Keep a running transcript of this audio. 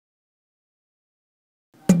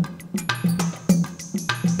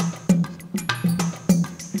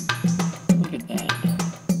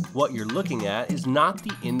what you're looking at is not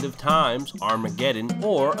the end of times, Armageddon,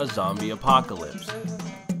 or a zombie apocalypse.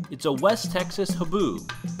 It's a West Texas haboob,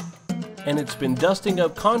 and it's been dusting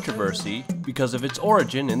up controversy because of its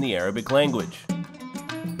origin in the Arabic language.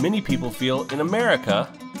 Many people feel in America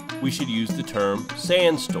we should use the term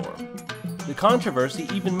sandstorm. The controversy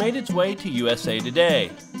even made its way to USA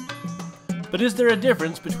Today. But is there a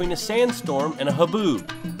difference between a sandstorm and a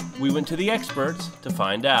haboob? We went to the experts to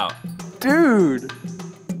find out. Dude,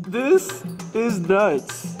 this is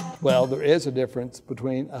nuts. Well, there is a difference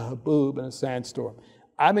between a haboob and a sandstorm.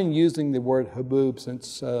 I've been using the word haboob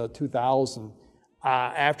since 2000.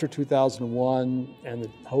 After 2001 and the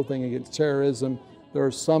whole thing against terrorism, there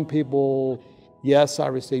are some people, yes, I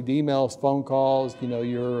received emails, phone calls,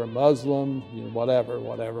 you're a Muslim, whatever.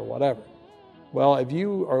 Well, if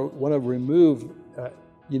you want to remove,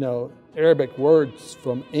 Arabic words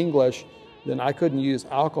from English, then I couldn't use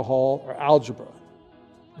alcohol or algebra.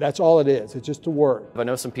 That's all it is. It's just a word. I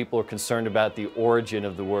know some people are concerned about the origin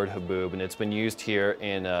of the word haboob, and it's been used here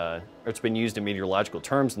it's been used in meteorological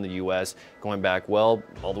terms in the U.S. going back, well,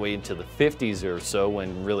 all the way into the 50s or so,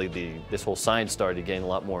 when really this whole science started getting a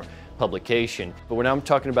lot more publication. But when I'm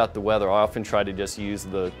talking about the weather, I often try to just use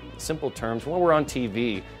the simple terms. When we're on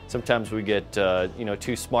TV, sometimes we get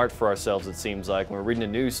too smart for ourselves, it seems like. When we're reading a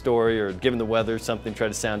news story or giving the weather something, try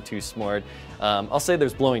to sound too smart. I'll say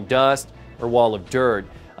there's blowing dust or wall of dirt.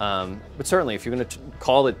 But certainly, if you're going to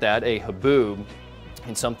call it that, a haboob,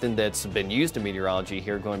 and something that's been used in meteorology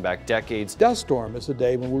here going back decades. Dust storm is a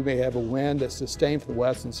day when we may have a wind that's sustained from the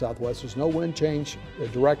west and southwest. There's no wind change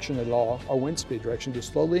direction at all, or wind speed direction,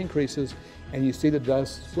 just slowly increases, and you see the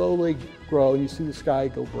dust slowly grow, and you see the sky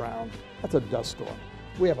go brown. That's a dust storm.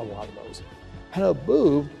 We have a lot of those. And a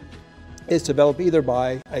haboob is developed either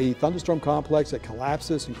by a thunderstorm complex that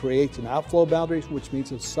collapses and creates an outflow boundary, which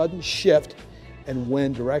means a sudden shift in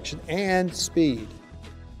wind direction and speed.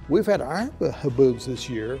 We've had our haboobs this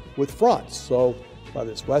year with fronts. So by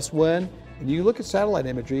this west wind, and you look at satellite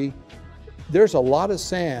imagery, there's a lot of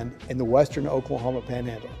sand in the western Oklahoma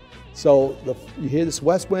panhandle. So you hear this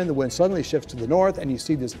west wind, the wind suddenly shifts to the north, and you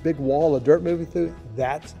see this big wall of dirt moving through.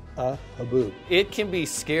 That's a haboob. It can be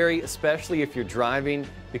scary, especially if you're driving,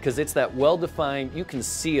 because it's that well-defined, you can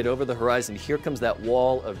see it over the horizon. Here comes that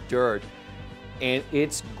wall of dirt. And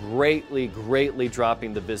it's greatly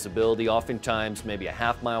dropping the visibility, oftentimes maybe a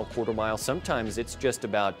half mile, quarter mile. Sometimes it's just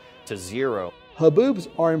about to zero. Haboobs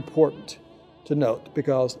are important to note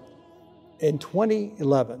because in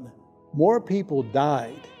 2011, more people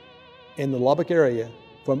died in the Lubbock area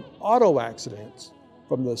from auto accidents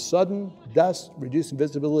from the sudden dust reducing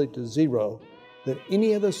visibility to zero than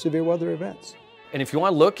any other severe weather events. And if you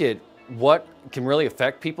want to look at what can really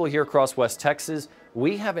affect people here across West Texas,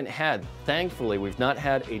 we haven't had, thankfully, we've not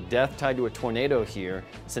had a death tied to a tornado here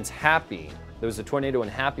since Happy. There was a tornado in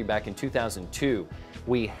Happy back in 2002.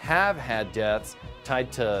 We have had deaths tied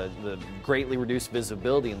to the greatly reduced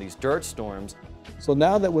visibility in these dirt storms. So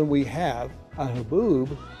now that when we have a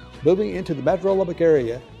haboob moving into the Metro Lubbock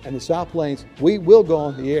area and the South Plains, we will go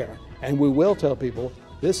on the air and we will tell people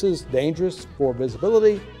this is dangerous for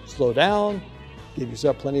visibility, slow down, give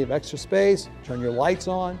yourself plenty of extra space, turn your lights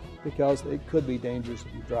on, because it could be dangerous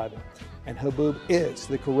if you're driving. And haboob is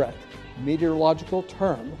the correct meteorological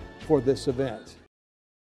term for this event.